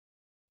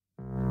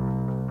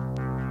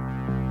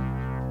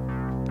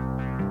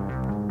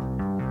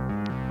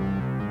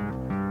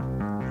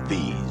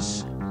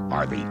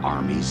are the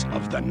armies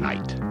of the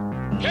night.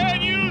 Can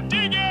you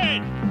dig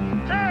it?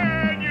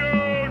 Can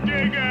you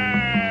dig it?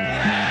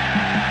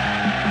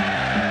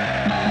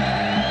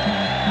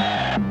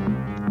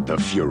 The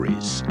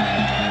Furies.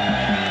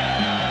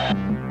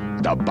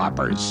 The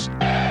Boppers.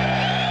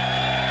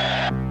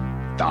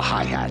 The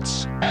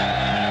Hi-Hats.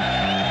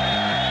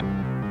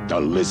 The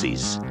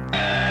Lizzies.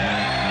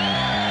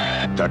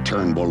 The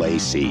Turnbull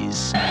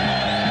ACs.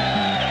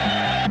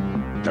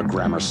 The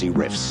Gramercy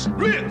Riffs.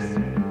 Riffs!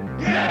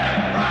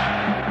 Yeah, right!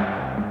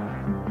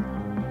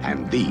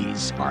 And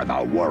these are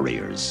the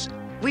Warriors.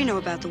 We know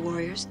about the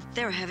Warriors.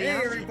 They're a heavy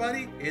outfit. Hey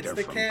everybody, it's They're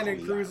the from Cannon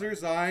Coney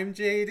Cruisers. I'm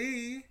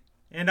JD.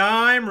 And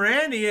I'm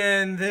Randy,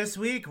 and this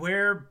week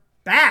we're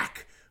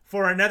back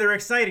for another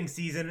exciting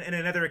season and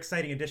another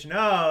exciting edition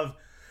of,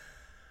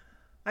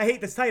 I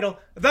hate this title,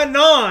 The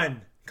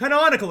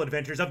Non-Canonical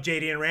Adventures of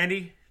JD and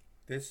Randy.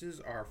 This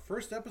is our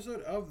first episode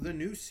of the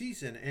new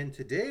season, and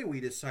today we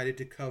decided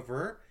to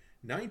cover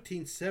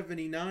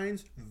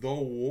 1979's The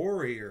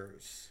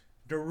Warriors.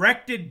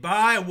 Directed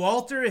by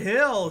Walter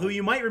Hill, who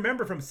you might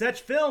remember from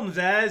such films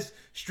as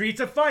Streets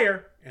of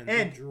Fire And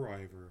The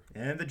Driver.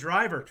 And The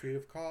Driver.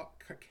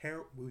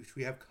 Which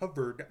we have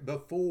covered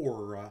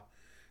before.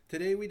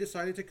 Today we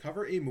decided to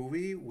cover a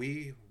movie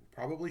we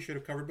probably should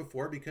have covered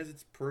before because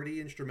it's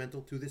pretty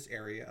instrumental to this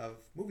area of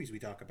movies we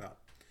talk about.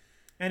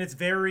 And it's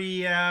very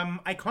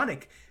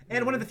iconic.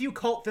 And one of the few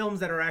cult films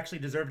that are actually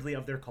deservedly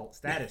of their cult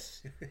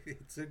status.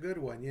 It's a good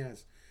one,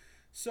 yes.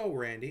 So,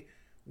 Randy,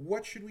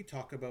 what should we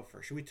talk about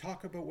first? Should we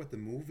talk about what the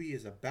movie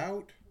is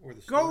about? Or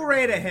the story? Go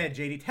right ahead,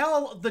 JD.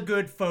 Tell the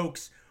good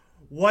folks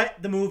what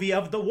the movie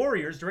of The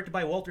Warriors, directed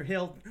by Walter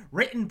Hill,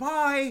 written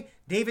by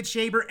David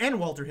Shaber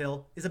and Walter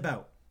Hill, is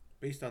about.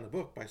 Based on the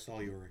book by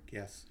Saul Ulrich,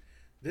 yes.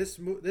 This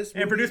movie,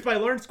 And produced by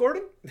Lawrence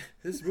Gordon?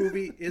 This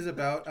movie is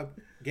about a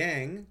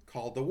gang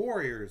called the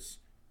Warriors,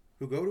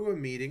 who go to a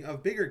meeting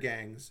of bigger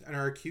gangs and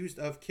are accused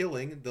of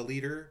killing the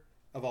leader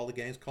of all the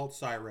gangs called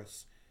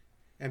Cyrus.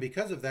 And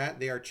because of that,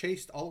 they are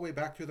chased all the way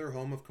back to their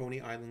home of Coney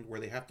Island,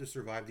 where they have to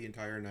survive the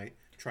entire night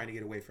trying to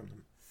get away from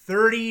them.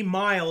 30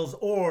 miles,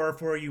 or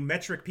for you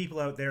metric people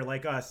out there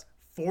like us,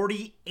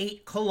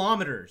 48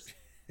 kilometers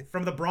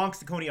from the Bronx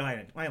to Coney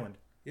Island.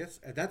 Yes,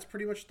 and that's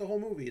pretty much the whole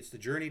movie. It's the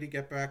journey to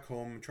get back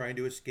home, trying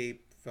to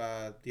escape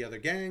the other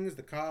gangs,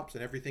 the cops,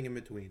 and everything in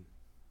between,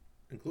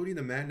 including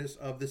the madness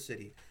of the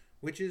city,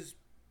 which is,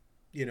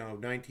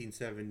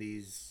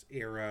 1970s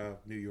era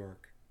New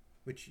York,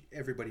 which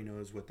everybody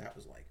knows what that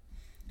was like.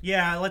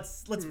 Yeah,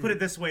 let's put it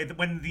this way.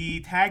 When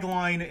the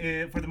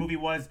tagline for the movie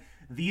was,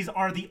 "These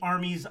are the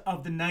armies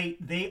of the night.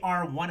 They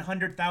are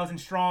 100,000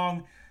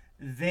 strong."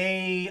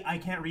 I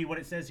can't read what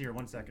it says here.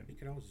 1 second. You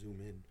can always zoom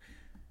in.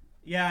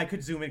 Yeah, I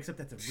could zoom in, except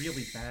that's a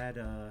really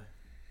bad...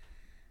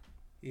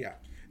 Yeah.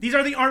 These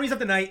are the armies of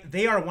the night.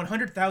 They are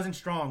 100,000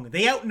 strong.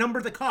 They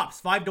outnumber the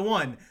cops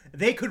 5-1.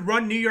 They could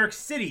run New York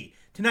City.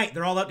 Tonight,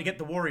 they're all out to get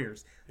the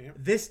Warriors. Yep.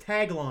 This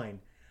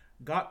tagline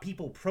got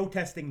people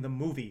protesting the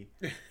movie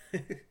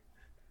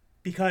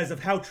because of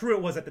how true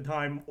it was at the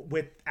time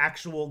with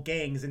actual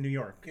gangs in New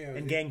York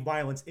and gang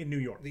violence in New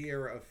York. The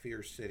era of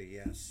Fear City,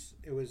 yes.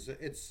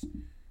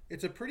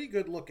 It's a pretty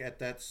good look at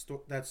that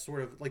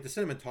sort of, like the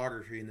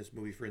cinematography in this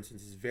movie, for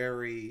instance, is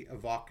very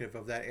evocative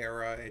of that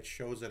era. It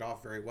shows it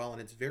off very well,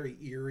 and it's very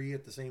eerie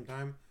at the same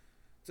time.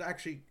 It's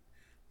actually,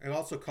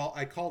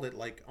 I called it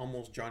like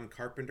almost John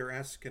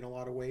Carpenter-esque in a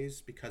lot of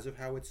ways because of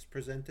how it's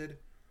presented.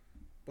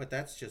 But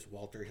that's just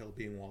Walter Hill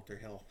being Walter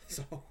Hill.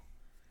 So,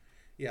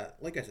 yeah,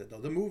 like I said,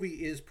 though, the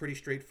movie is pretty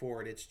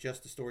straightforward. It's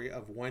just a story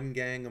of one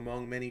gang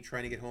among many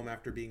trying to get home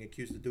after being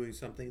accused of doing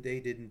something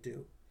they didn't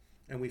do.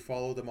 And we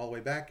follow them all the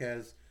way back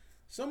as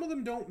some of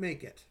them don't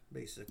make it,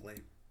 basically.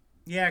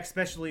 Yeah,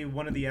 especially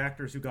one of the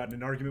actors who got in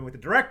an argument with the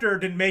director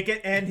didn't make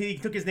it, and he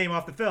took his name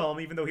off the film,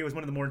 even though he was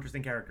one of the more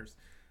interesting characters.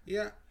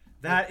 Yeah.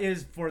 That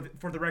is, for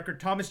the record,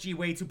 Thomas G.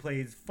 Waits, who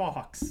plays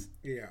Fox.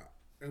 Yeah.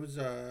 It was,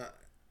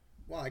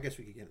 well, I guess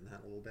we could get into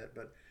that a little bit,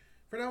 but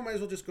for now, might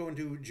as well just go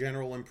into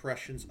general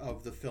impressions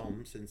of the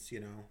film, since,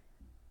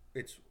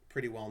 it's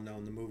pretty well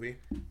known, the movie.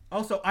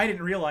 Also, I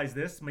didn't realize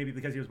this, maybe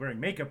because he was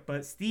wearing makeup,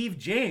 but Steve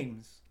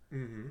James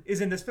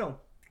is in this film.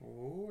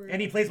 Oh, yeah.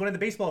 And he plays one of the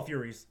baseball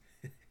Furies.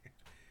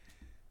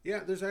 Yeah,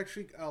 there's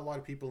actually a lot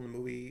of people in the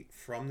movie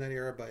from that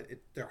era, but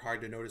they're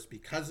hard to notice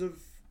because of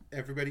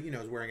everybody,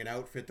 is wearing an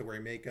outfit, they're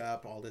wearing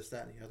makeup, all this,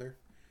 that, and the other.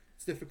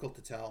 It's difficult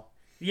to tell.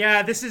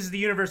 Yeah, this is the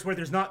universe where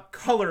there's not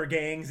color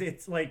gangs.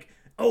 It's like,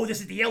 oh,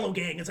 this is the yellow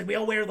gang. It's like we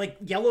all wear like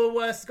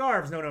yellow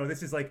scarves. No,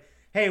 this is like,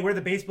 hey, we're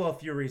the baseball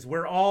Furies.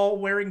 We're all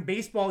wearing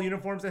baseball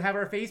uniforms and have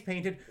our face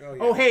painted. Oh, yeah.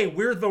 Oh, hey,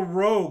 we're the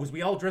Rogues.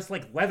 We all dress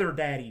like leather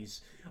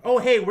daddies. Oh,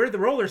 hey, we're the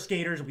roller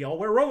skaters. We all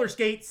wear roller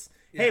skates.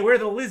 Yeah. Hey, we're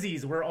the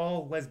Lizzies. We're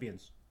all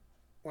lesbians.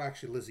 Well,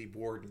 actually, Lizzie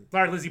Borden.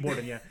 Sorry, Lizzie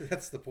Borden, yeah.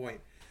 That's the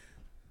point.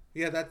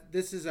 Yeah,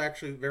 this is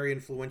actually very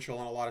influential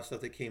on a lot of stuff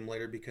that came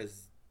later,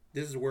 because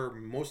this is where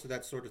most of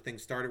that sort of thing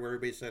started, where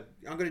everybody said,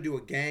 I'm going to do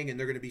a gang and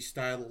they're going to be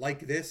styled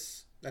like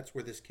this. That's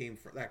where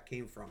that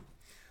came from.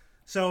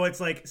 So it's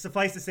like,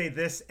 suffice to say,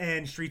 this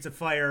and Streets of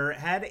Fire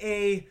had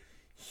a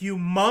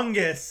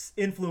humongous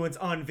influence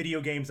on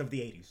video games of the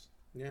 80s.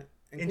 Yeah.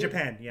 In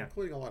Japan, yeah.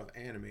 Including a lot of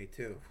anime,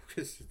 too,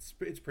 because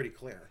it's pretty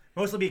clear.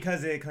 Mostly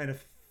because it kind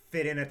of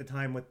fit in at the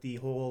time with the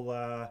whole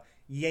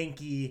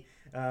Yankee,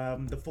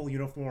 the full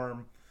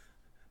uniform,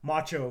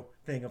 macho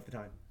thing of the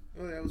time.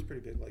 Oh, that was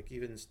pretty big. Like,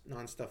 even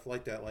non-stuff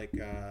like that, like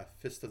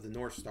Fist of the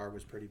North Star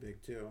was pretty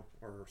big, too,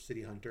 or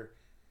City Hunter.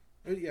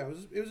 Yeah,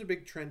 it was a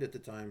big trend at the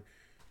time.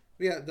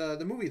 But yeah,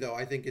 the movie, though,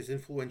 I think is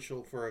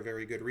influential for a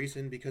very good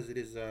reason, because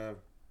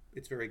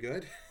it's very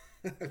good.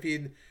 I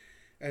mean,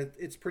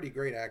 it's pretty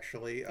great,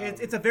 actually.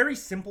 It's a very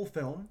simple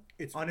film.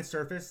 On its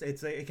surface.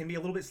 It can be a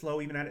little bit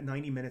slow, even at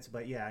 90 minutes,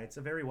 but yeah, it's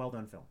a very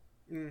well-done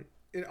film.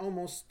 It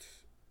almost...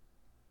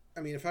 I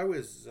mean, if I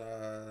was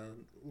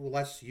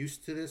less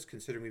used to this,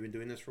 considering we've been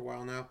doing this for a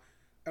while now,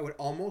 I would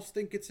almost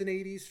think it's an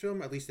 80s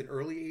film, at least an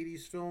early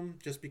 80s film,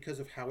 just because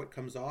of how it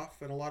comes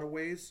off in a lot of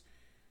ways.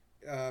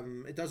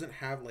 It doesn't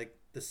have, like,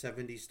 the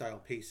 70s style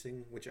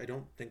pacing, which I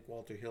don't think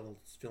Walter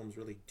Hill's films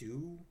really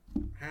do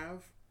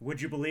have.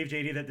 Would you believe,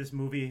 JD, that this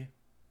movie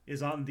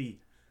is on the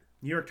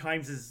New York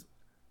Times'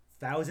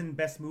 1,000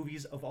 best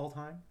movies of all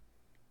time?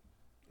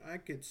 I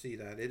could see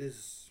that. It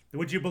is...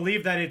 Would you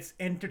believe that it's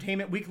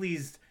Entertainment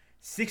Weekly's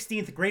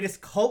 16th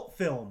greatest cult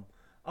film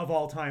of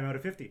all time out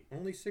of 50?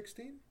 Only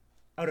 16?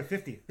 Out of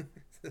 50.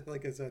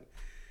 Like I said.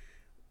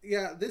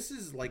 Yeah, this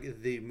is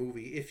like the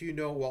movie. If you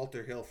know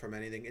Walter Hill from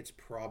anything, it's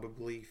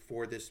probably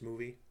for this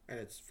movie. And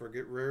it's for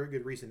very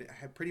good reason.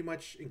 It pretty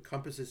much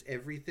encompasses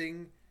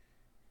everything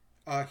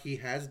he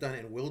has done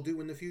and will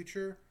do in the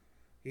future.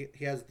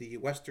 He has the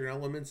Western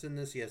elements in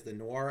this. He has the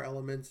noir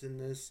elements in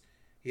this.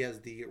 He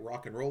has the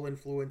rock and roll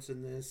influence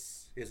in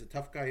this. He has the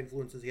tough guy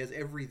influences. He has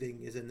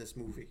everything is in this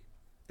movie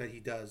that he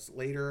does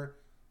later,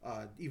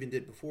 even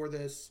did before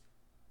this.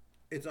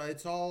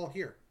 It's all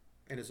here,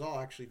 and it's all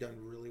actually done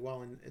really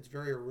well, and it's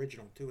very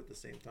original too at the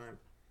same time.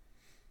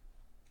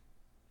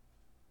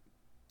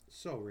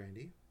 So,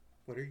 Randy,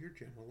 what are your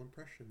general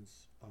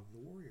impressions of the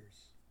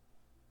Warriors?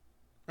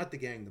 Not the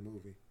gang, the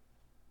movie.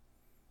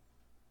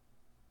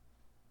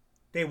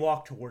 They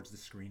walk towards the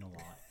screen a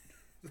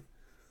lot.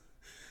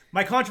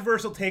 My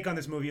controversial take on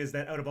this movie is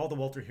that out of all the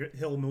Walter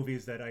Hill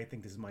movies, that I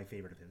think this is my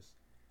favorite of his.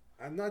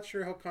 I'm not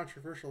sure how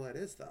controversial that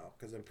is, though,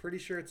 because I'm pretty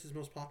sure it's his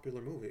most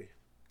popular movie.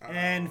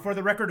 And for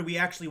the record, we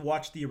actually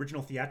watched the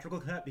original theatrical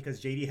cut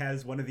because JD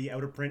has one of the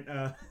out-of-print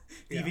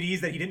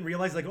DVDs that he didn't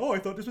realize, like, oh, I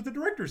thought this was the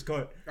director's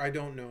cut. I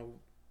don't know.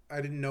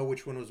 I didn't know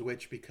which one was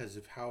which because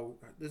of how...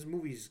 This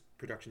movie's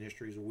production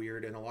history is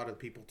weird, and a lot of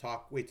people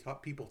talk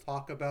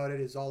about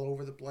it is all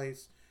over the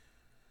place.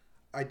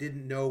 I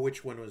didn't know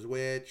which one was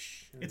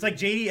which. It's like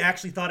JD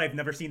actually thought I've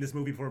never seen this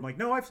movie before. I'm like,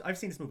 no, I've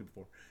seen this movie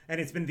before.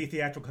 And it's been the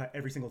theatrical cut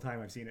every single time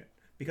I've seen it.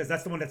 Because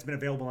that's the one that's been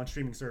available on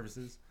streaming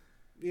services.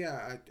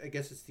 Yeah, I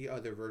guess it's the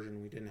other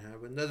version we didn't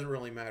have. It doesn't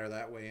really matter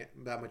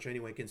that much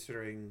anyway,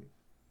 considering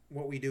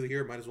what we do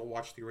here. Might as well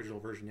watch the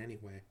original version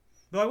anyway.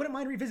 Though I wouldn't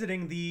mind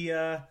revisiting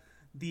the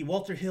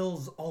Walter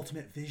Hill's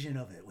ultimate vision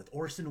of it with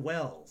Orson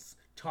Welles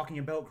talking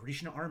about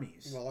Grecian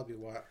armies. Well,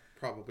 I'll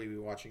probably be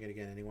watching it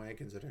again anyway,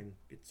 considering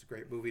it's a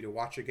great movie to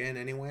watch again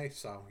anyway.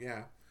 So,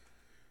 yeah.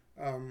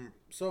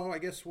 So I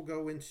guess we'll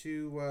go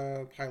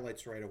into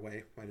highlights right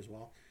away. Might as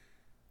well.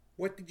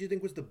 What did you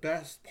think was the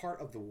best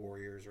part of the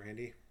Warriors,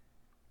 Randy?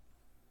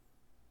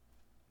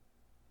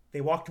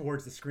 They walk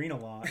towards the screen a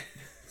lot.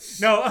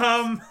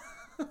 No,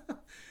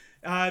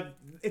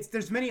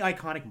 there's many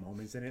iconic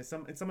moments in it.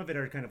 Some of it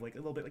are kind of like a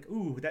little bit like,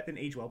 ooh, that didn't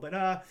age well. But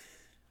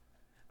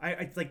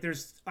I like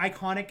there's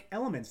iconic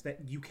elements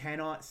that you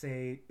cannot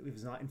say it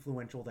was not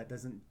influential. That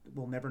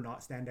will never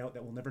not stand out.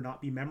 That will never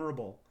not be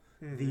memorable.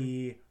 Mm-hmm.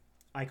 The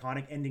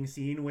iconic ending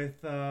scene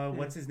with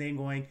what's his name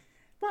going,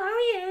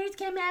 Warriors,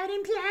 come out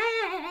and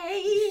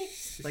play.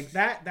 Like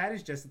that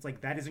is just, it's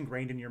like that is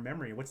ingrained in your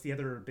memory. What's the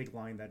other big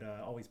line that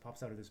always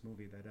pops out of this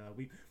movie that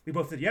we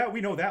both said, yeah,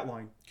 we know that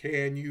line.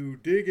 Can you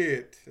dig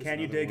it? Can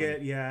you dig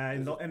it? Yeah,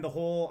 and the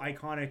whole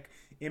iconic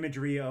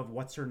imagery of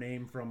what's her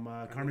name from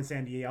Carmen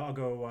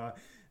Sandiego,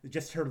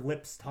 just her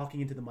lips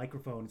talking into the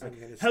microphone. It's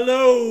like,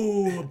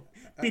 hello,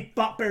 beat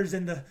boppers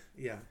and the...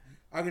 Yeah,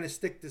 I'm going to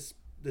stick this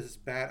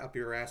bat up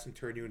your ass and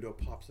turn you into a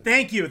popsicle.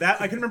 Thank you.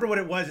 That I can remember what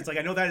it was. It's like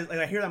I know that is, like,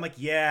 I hear that I'm like,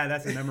 yeah,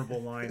 that's a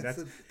memorable line.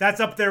 That's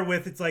up there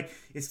with, it's like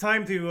it's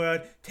time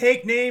to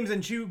take names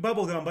and chew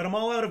bubble gum, but I'm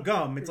all out of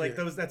gum. It's like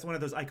that's one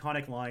of those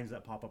iconic lines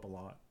that pop up a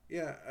lot.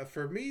 Yeah,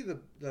 for me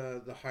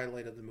the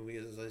highlight of the movie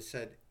is, as I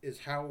said, is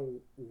how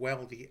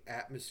well the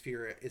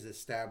atmosphere is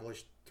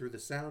established through the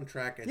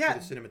soundtrack and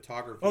through the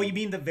cinematography. Oh, you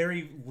mean the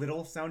very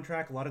little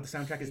soundtrack? A lot of the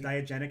soundtrack is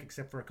diegetic,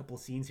 except for a couple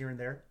of scenes here and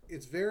there.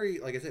 It's very,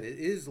 like I said, it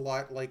is a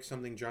lot like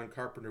something John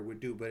Carpenter would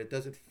do, but it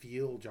doesn't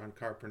feel John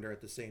Carpenter at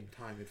the same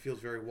time. It feels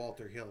very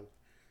Walter Hill.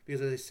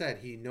 Because, as I said,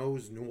 he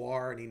knows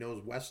noir and he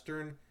knows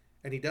Western,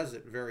 and he does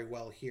it very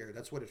well here.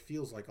 That's what it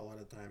feels like a lot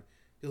of the time.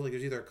 It feels like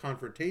there's either a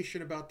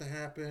confrontation about to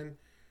happen,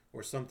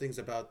 or something's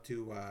about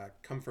to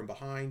come from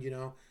behind, you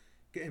know.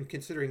 and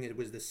considering it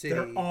was the city,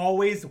 They're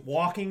always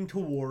walking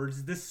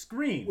towards the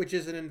screen, which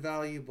is an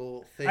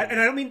invaluable thing. And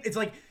I don't mean it's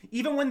like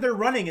even when they're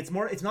running, it's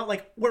not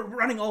like we're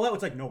running all out.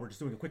 It's like no, we're just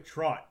doing a quick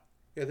trot.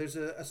 Yeah, there's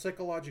a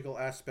psychological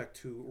aspect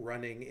to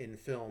running in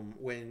film.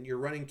 When you're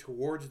running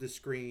towards the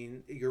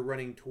screen, you're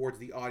running towards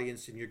the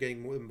audience, and you're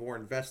getting more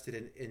invested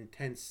and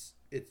intense.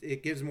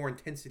 It gives more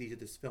intensity to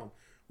this film.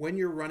 When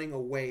you're running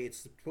away, it's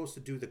supposed to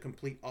do the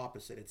complete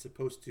opposite. It's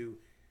supposed to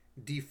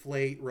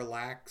deflate,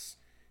 relax,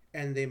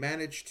 and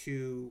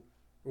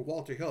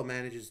Walter Hill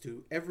manages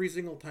to, every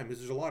single time, because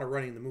there's a lot of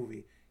running in the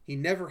movie, he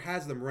never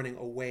has them running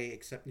away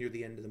except near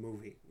the end of the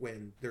movie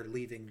when they're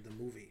leaving the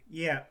movie.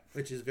 Yeah.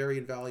 Which is very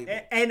invaluable.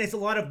 And it's a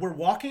lot of, we're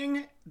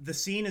walking, the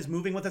scene is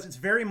moving with us. It's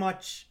very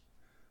much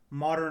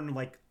modern,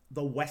 like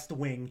the West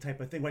Wing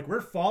type of thing. Like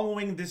we're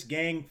following this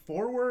gang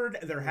forward.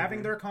 They're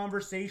having their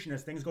conversation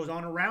as things goes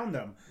on around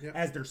them,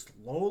 as they're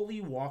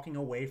slowly walking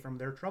away from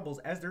their troubles,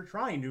 as they're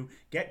trying to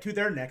get to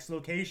their next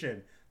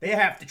location. They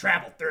have to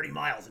travel 30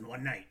 miles in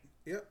one night.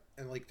 Yep.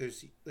 And like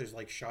there's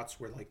like shots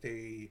where like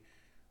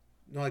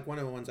like one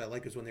of the ones I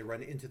like is when they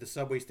run into the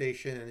subway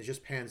station and it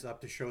just pans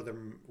up to show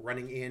them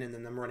running in and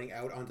then them running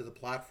out onto the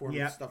platform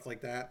and stuff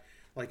like that.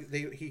 Like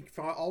he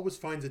always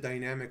finds a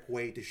dynamic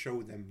way to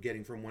show them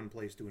getting from one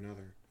place to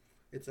another.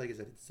 It's like I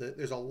said,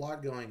 there's a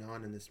lot going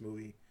on in this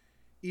movie,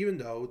 even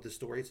though the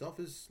story itself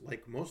is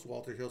like most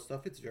Walter Hill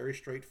stuff. It's very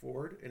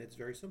straightforward and it's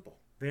very simple.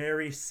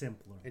 Very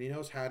simpler. And he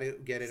knows how to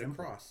get it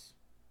across.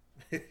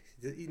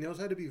 He knows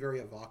how to be very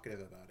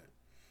evocative about it.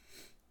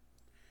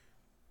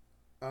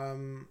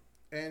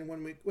 And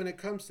when it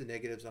comes to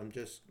negatives, I'm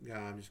just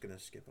gonna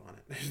skip on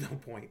it. There's no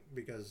point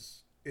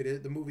because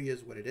the movie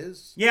is what it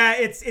is. Yeah,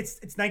 it's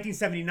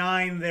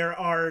 1979. There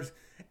are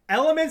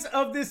elements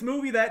of this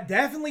movie that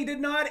definitely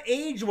did not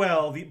age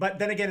well. But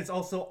then again, it's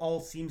also all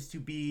seems to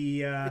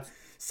be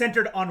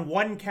centered on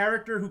one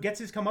character who gets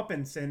his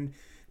comeuppance, and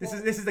this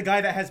is the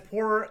guy that has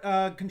poor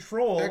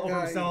control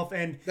over himself.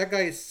 And that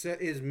guy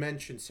is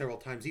mentioned several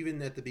times,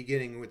 even at the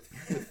beginning with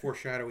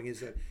foreshadowing. Is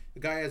that the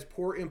guy has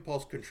poor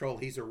impulse control?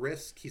 He's a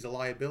risk. He's a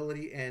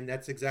liability, and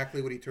that's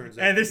exactly what he turns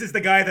out. And this is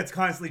the guy that's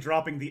constantly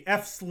dropping the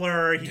F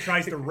slur. He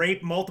tries to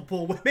rape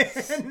multiple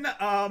women.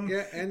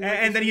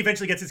 And then he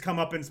eventually gets his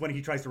comeuppance when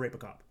he tries to rape a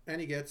cop.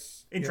 And he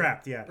gets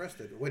entrapped.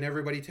 Arrested when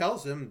everybody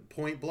tells him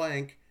point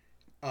blank.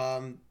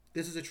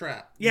 This is a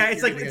trap. Yeah,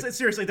 it's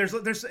seriously.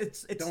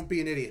 It's don't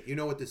be an idiot. You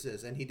know what this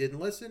is, and he didn't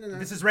listen.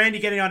 And this is Randy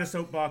getting on a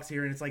soapbox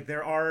here, and it's like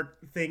there are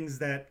things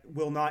that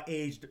will not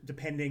age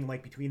depending,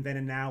 like between then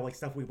and now, like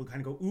stuff we will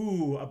kind of go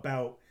ooh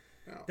about.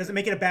 Doesn't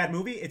make it a bad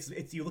movie.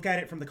 It's you look at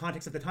it from the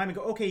context of the time and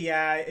go, okay,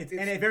 yeah,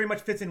 and it very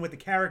much fits in with the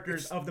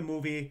characters of the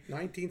movie.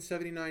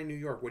 1979 New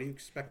York. What are you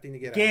expecting to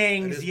get?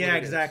 Gangs, yeah,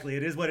 exactly.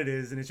 It is what it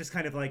is, and it's just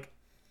kind of like.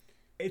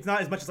 It's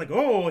not as much as like,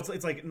 oh, it's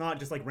like not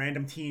just like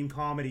random teen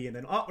comedy and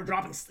then, oh, we're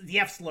dropping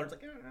the F slur. It's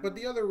like, But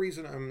the other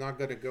reason I'm not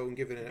going to go and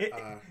give it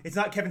it's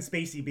not Kevin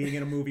Spacey being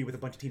in a movie with a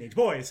bunch of teenage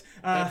boys.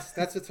 That's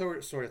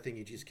the sort of thing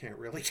you just can't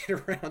really get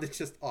around. It's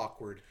just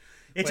awkward.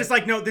 It's just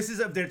like, no, there's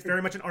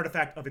very much an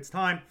artifact of its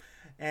time,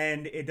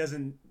 and it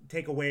doesn't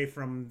take away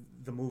from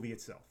the movie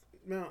itself.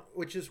 No,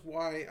 which is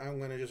why I'm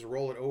going to just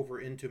roll it over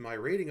into my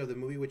rating of the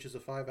movie, which is a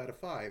 5 out of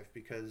 5,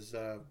 because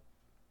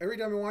every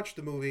time I watch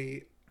the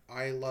movie,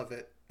 I love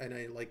it. And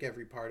I like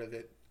every part of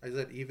it. I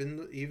said, even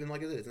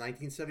like I said, it's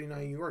 1979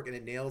 New York, and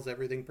it nails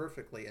everything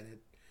perfectly. And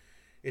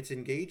it's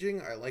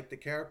engaging. I like the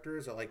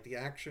characters. I like the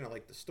action. I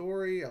like the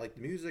story. I like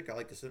the music. I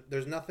like the.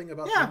 There's nothing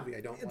about the movie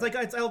I don't like.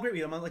 I'll agree with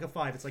you. I'm like a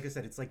 5. It's like I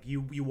said. It's like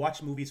you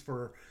watch movies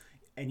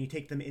and you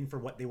take them in for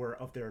what they were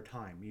of their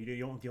time. You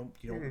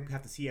don't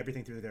have to see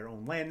everything through their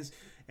own lens.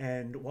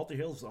 And Walter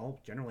Hill's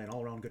generally an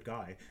all around good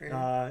guy. He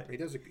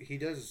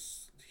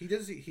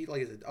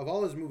like I said, of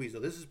all his movies though,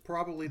 this is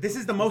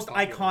the most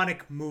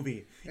iconic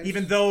movie,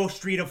 even though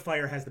Street of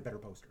Fire has the better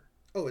poster.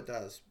 Oh, it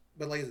does.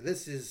 But like I said,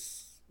 this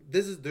is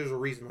there's a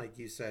reason, like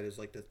you said, is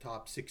like the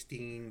top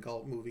 16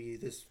 cult movie.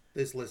 This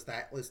list,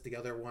 that list, the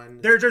other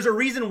one. There's a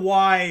reason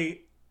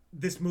why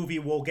this movie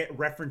will get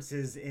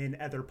references in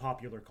other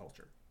popular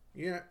culture.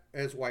 Yeah,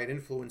 that's why it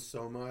influenced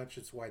so much.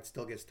 It's why it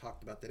still gets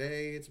talked about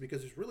today. It's because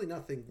there's really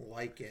nothing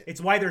like it.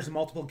 It's why there's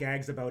multiple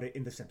gags about it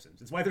in The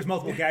Simpsons. It's why there's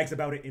multiple gags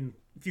about it in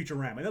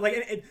Futurama.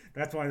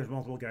 That's why there's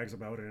multiple gags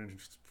about it in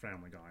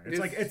Family Guy.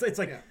 It's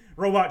like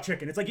Robot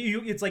Chicken. It's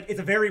it's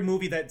a very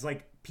movie that's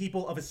like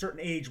people of a certain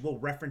age will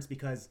reference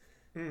because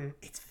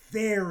it's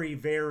very,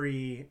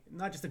 very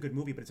not just a good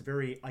movie, but it's a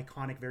very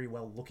iconic, very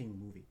well looking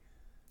movie.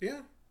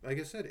 Yeah. Like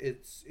I said,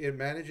 it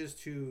manages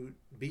to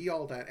be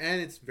all that,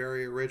 and it's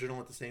very original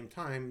at the same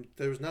time.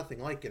 There was nothing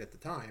like it at the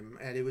time,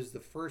 and it was the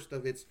first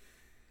of its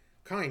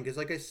kind. Because,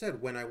 like I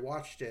said, when I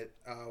watched it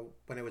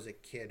when I was a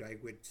kid, I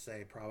would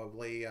say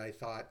probably I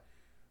thought,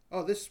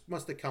 oh, this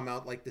must have come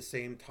out like the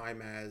same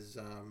time as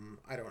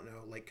I don't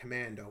know, like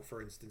Commando,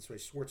 for instance, with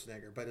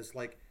Schwarzenegger. But it's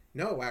like,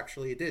 no,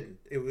 actually, it didn't.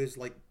 It was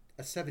like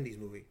a '70s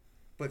movie,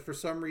 but for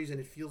some reason,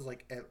 it feels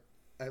like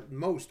at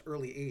most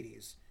early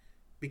 '80s,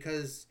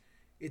 because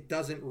it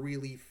doesn't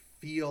really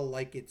feel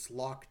like it's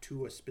locked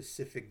to a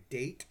specific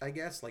date, I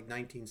guess, like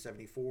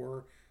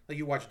 1974. Like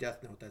you watch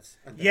Death Note, that's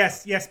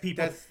yes,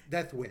 people.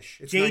 Death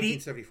Wish. It's JD,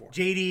 1974.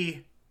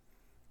 JD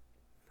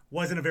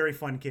wasn't a very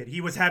fun kid.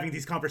 He was having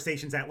these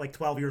conversations at like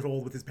 12 years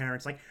old with his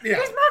parents, like, Yeah.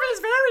 this movie is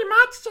very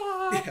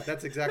much Yeah,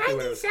 that's exactly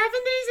what it was.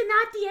 1970s and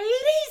not the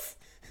 80s.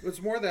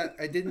 It's more that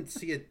I didn't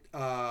see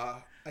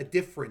a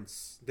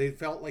difference. They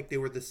felt like they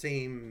were the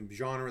same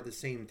genre at the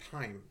same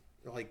time.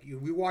 Like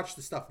we watch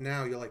the stuff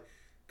now, you're like,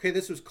 okay,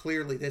 this was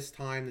clearly this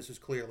time. This was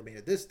clearly made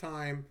at this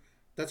time.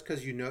 That's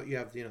because you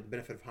have the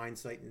benefit of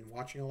hindsight and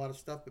watching a lot of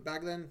stuff. But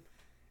back then,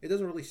 it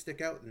doesn't really stick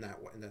out in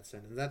that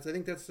sense. And I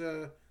think that's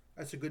a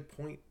good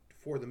point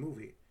for the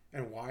movie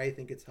and why I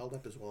think it's held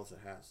up as well as it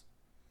has.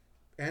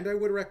 And I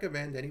would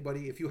recommend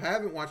anybody, if you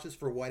haven't watched this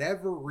for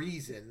whatever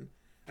reason,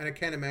 and I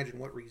can't imagine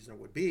what reason it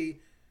would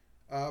be,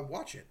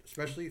 watch it,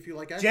 especially if you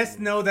like action Just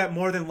movies. know that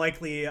more than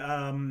likely,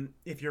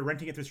 if you're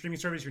renting it through streaming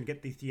service, you're going to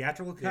get the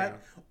theatrical cut.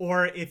 Yeah.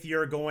 Or if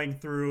you're going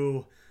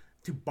through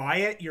to buy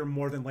it, you're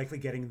more than likely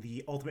getting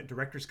the Ultimate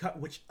Director's Cut,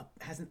 which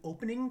has an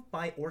opening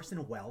by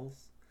Orson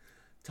Welles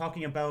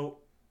talking about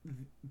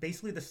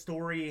basically the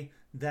story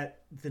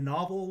that the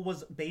novel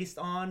was based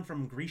on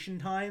from Grecian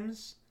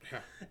times. Yeah.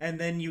 And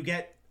then you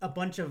get a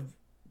bunch of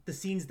the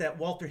scenes that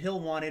Walter Hill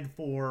wanted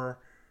for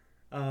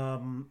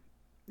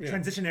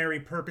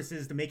transitionary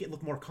purposes to make it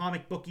look more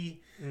comic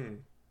booky.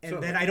 And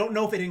then I don't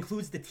know if it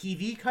includes the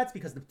TV cuts,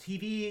 because the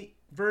TV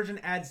version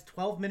adds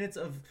 12 minutes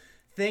of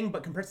thing,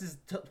 but compresses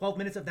 12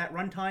 minutes of that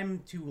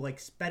runtime to like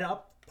sped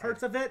up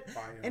parts of it.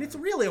 And it's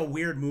really a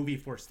weird movie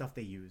for stuff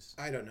they use.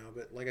 I don't know,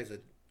 but like I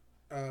said,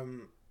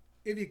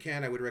 if you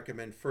can, I would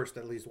recommend first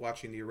at least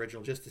watching the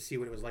original just to see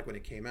what it was like when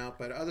it came out.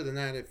 But other than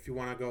that, if you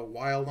want to go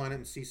wild on it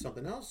and see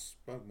something else,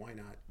 well, why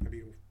not? I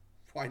mean,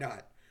 why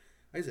not?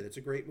 Like I said, it's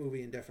a great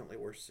movie and definitely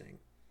worth seeing.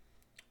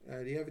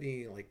 Do you have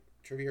any like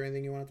trivia or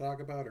anything you want to talk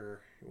about,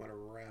 or you want to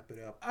wrap it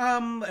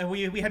up?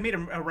 We had made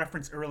a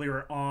reference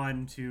earlier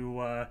on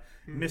to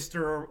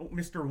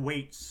Mr.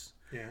 Waits.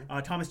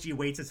 Yeah. Thomas G.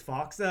 Waits as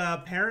Fox.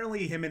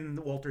 Apparently, him and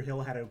Walter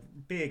Hill had a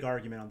big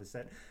argument on the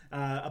set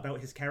about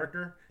his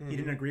character. He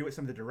didn't agree with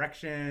some of the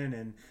direction,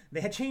 and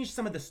they had changed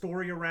some of the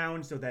story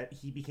around so that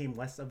he became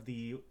less of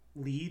the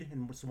lead,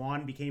 and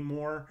Swan became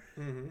more.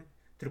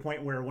 To the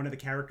point where one of the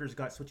characters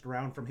got switched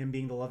around from him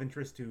being the love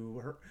interest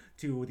to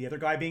the other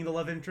guy being the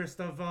love interest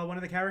of one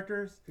of the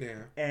characters. Yeah.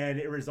 And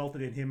it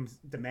resulted in him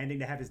demanding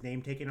to have his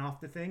name taken off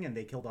the thing, and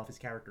they killed off his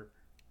character.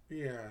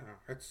 Yeah,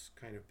 that's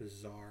kind of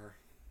bizarre.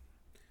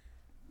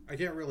 I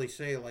can't really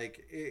say,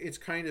 like, it's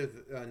kind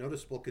of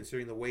noticeable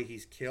considering the way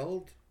he's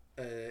killed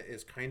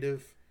is kind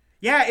of...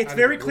 Yeah, it's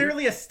very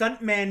clearly a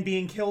stuntman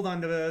being killed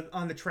on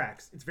the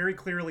tracks. It's very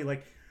clearly,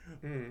 like,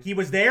 he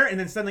was there, and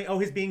then suddenly,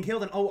 he's being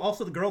killed, and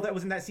also the girl that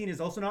was in that scene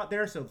is also not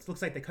there, so it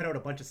looks like they cut out a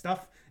bunch of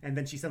stuff, and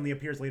then she suddenly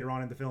appears later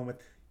on in the film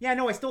with,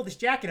 I stole this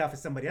jacket off of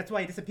somebody. That's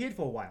why I disappeared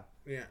for a while.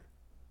 Yeah.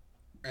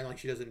 And, like,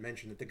 she doesn't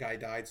mention that the guy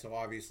died, so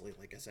obviously,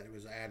 like I said, it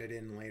was added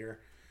in later.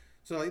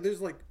 So, like,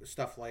 there's, like,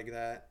 stuff like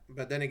that.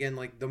 But then again,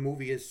 like, the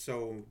movie is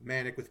so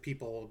manic with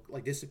people,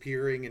 like,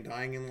 disappearing and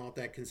dying and all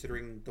that,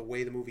 considering the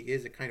way the movie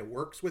is, it kind of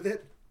works with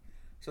it.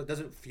 So it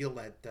doesn't feel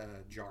that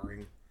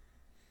jarring.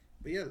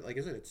 But yeah, like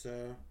I said, it's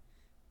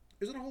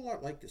isn't a whole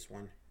lot like this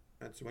one.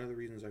 That's one of the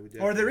reasons I would.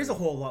 Or there is a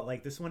whole lot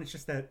like this one. It's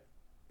just that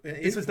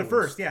this was the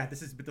first. Yeah,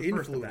 this is the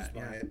first of that.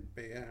 By it,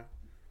 but yeah.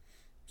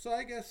 So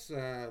I guess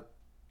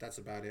that's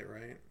about it,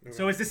 right?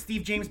 So is this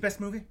Steve James' best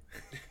movie?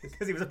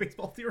 Because he was a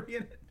baseball theory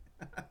in it.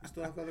 We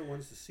still have other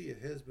ones to see of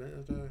his,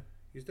 but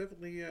he's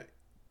definitely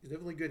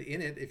good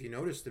in it. If you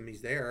noticed him,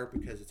 he's there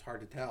because it's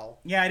hard to tell.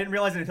 Yeah, I didn't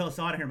realize it until I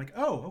saw it here. I'm like,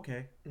 oh,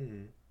 okay.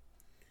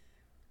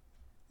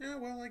 Yeah,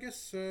 well, I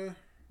guess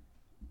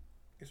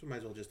we might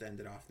as well just end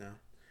it off now.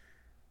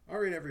 All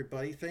right,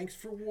 everybody. Thanks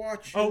for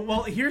watching. Oh,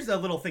 well, here's a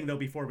little thing, though,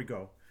 before we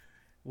go.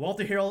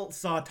 Walter Hill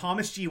saw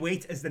Thomas G.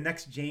 Waits as the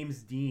next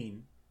James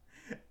Dean.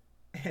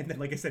 And then,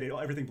 like I said,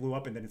 everything blew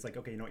up, and then it's like,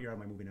 okay, you know what? You're on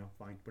my movie now.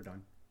 Fine, we're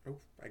done. Oh,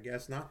 I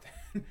guess not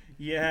then.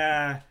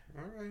 Yeah.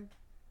 All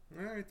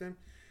right then.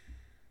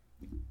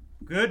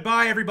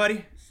 Goodbye,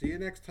 everybody. See you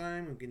next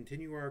time and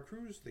continue our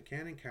cruise to the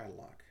Cannon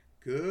catalog.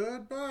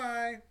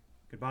 Goodbye.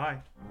 Goodbye.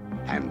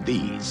 And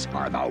these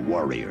are the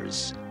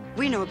Warriors.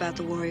 We know about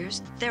the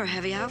Warriors. They're a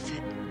heavy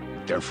outfit.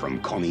 They're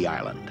from Coney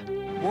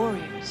Island.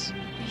 Warriors.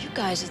 You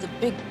guys are the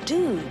big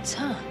dudes,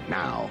 huh?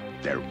 Now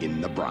they're in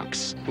the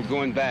Bronx, We're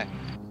going back.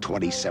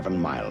 27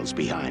 miles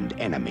behind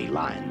enemy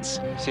lines.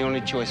 It's the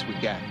only choice we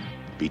got.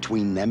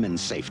 Between them and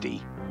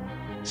safety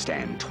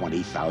stand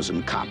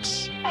 20,000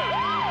 cops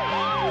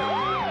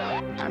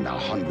and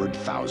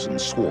 100,000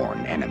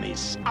 sworn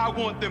enemies. I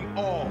want them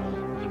all.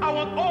 I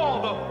want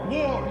all the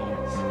warriors.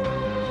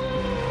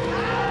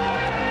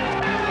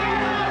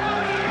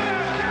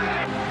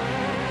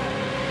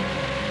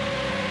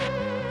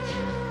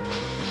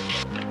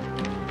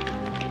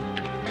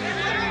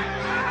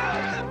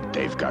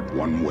 They've got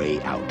one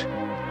way out.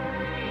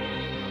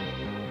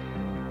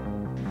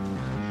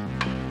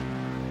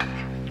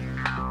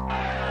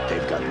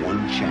 They've got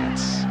one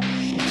chance.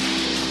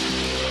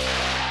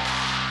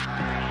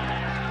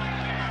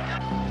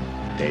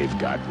 They've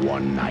got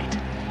one night.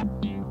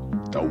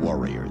 The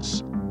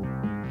Warriors.